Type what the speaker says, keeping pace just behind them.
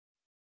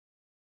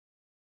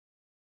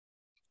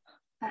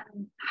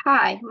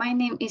Hi, my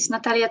name is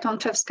Natalia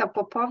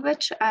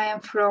Tomczewska-Popowicz. I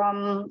am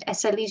from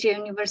Silesia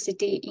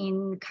University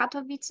in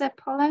Katowice,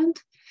 Poland.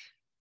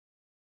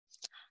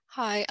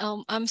 Hi,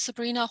 I'm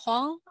Sabrina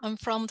Huang. I'm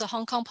from the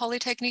Hong Kong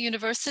Polytechnic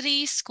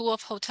University School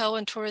of Hotel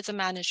and Tourism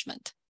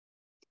Management.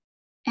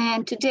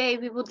 And today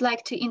we would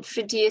like to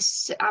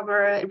introduce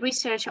our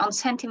research on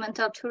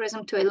sentimental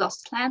tourism to a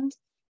lost land,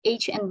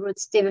 age and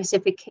roots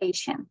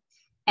diversification.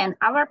 And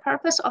our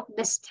purpose of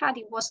this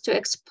study was to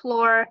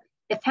explore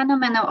the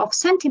phenomenon of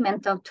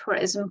sentimental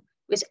tourism,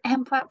 with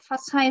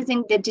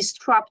emphasizing the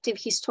disruptive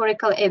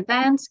historical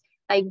events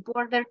like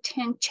border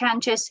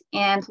changes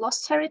and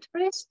lost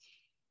territories.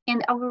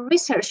 And our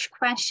research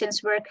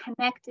questions were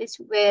connected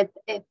with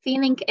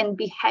feeling and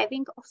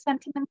behaving of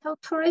sentimental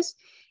tourists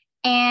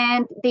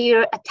and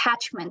their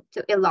attachment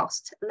to a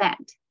lost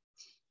land.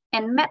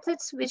 And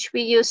methods which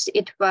we used,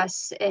 it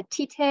was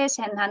TITES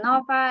and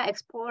ANOVA,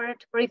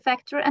 exploratory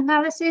factor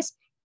analysis,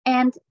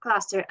 and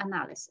cluster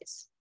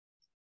analysis.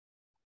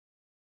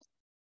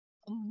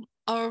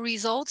 Our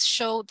results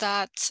show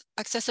that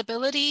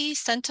accessibility,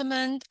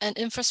 sentiment, and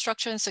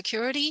infrastructure and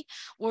security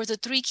were the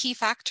three key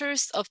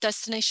factors of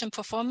destination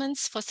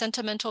performance for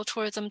sentimental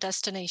tourism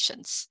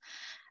destinations.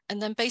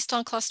 And then based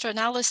on cluster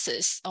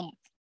analysis,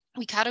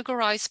 we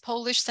categorize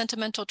Polish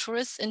sentimental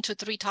tourists into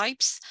three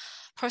types: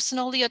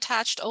 personally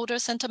attached older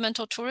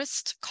sentimental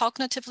tourists,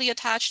 cognitively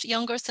attached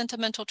younger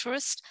sentimental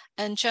tourists,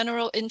 and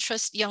general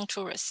interest young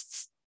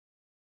tourists.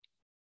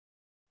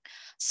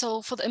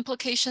 So for the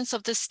implications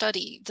of this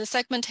study, the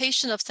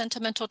segmentation of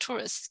sentimental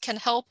tourists can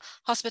help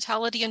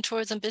hospitality and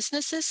tourism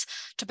businesses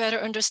to better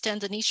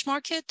understand the niche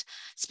market.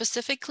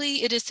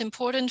 Specifically, it is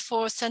important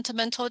for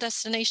sentimental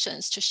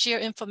destinations to share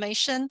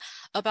information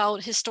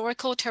about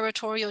historical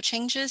territorial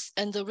changes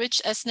and the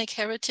rich ethnic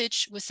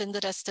heritage within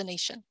the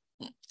destination.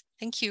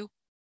 Thank you.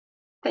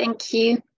 Thank you.